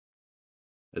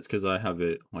It's because I have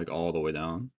it, like, all the way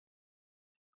down.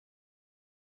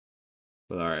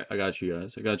 But alright, I got you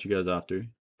guys. I got you guys after.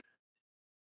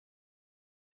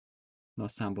 No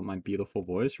sound but my beautiful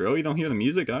voice. Really? You don't hear the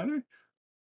music either?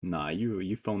 Nah,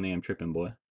 you phone name tripping,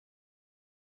 boy.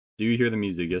 Do you hear the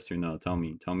music? Yes or no? Tell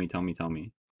me. Tell me, tell me, tell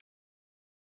me.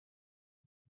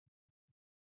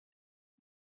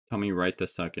 Tell me right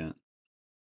this second.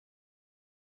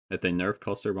 If they nerf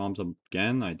cluster bombs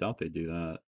again, I doubt they do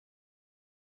that.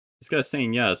 This guy's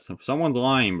saying yes. Someone's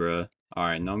lying, bruh.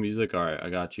 Alright, no music? Alright, I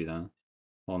got you then.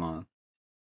 Hold on.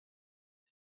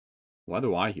 Why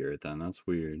do I hear it then? That's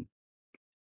weird.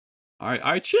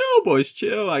 Alright, chill, boys,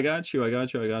 chill. I got you, I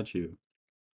got you, I got you.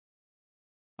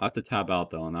 I have to tap out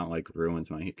though, and that like ruins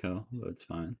my eco, but it's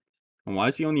fine. And why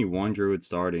is he only one druid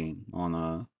starting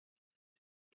on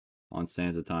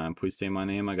Sands of Time? Please say my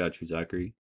name. I got you,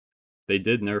 Zachary. They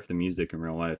did nerf the music in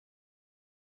real life.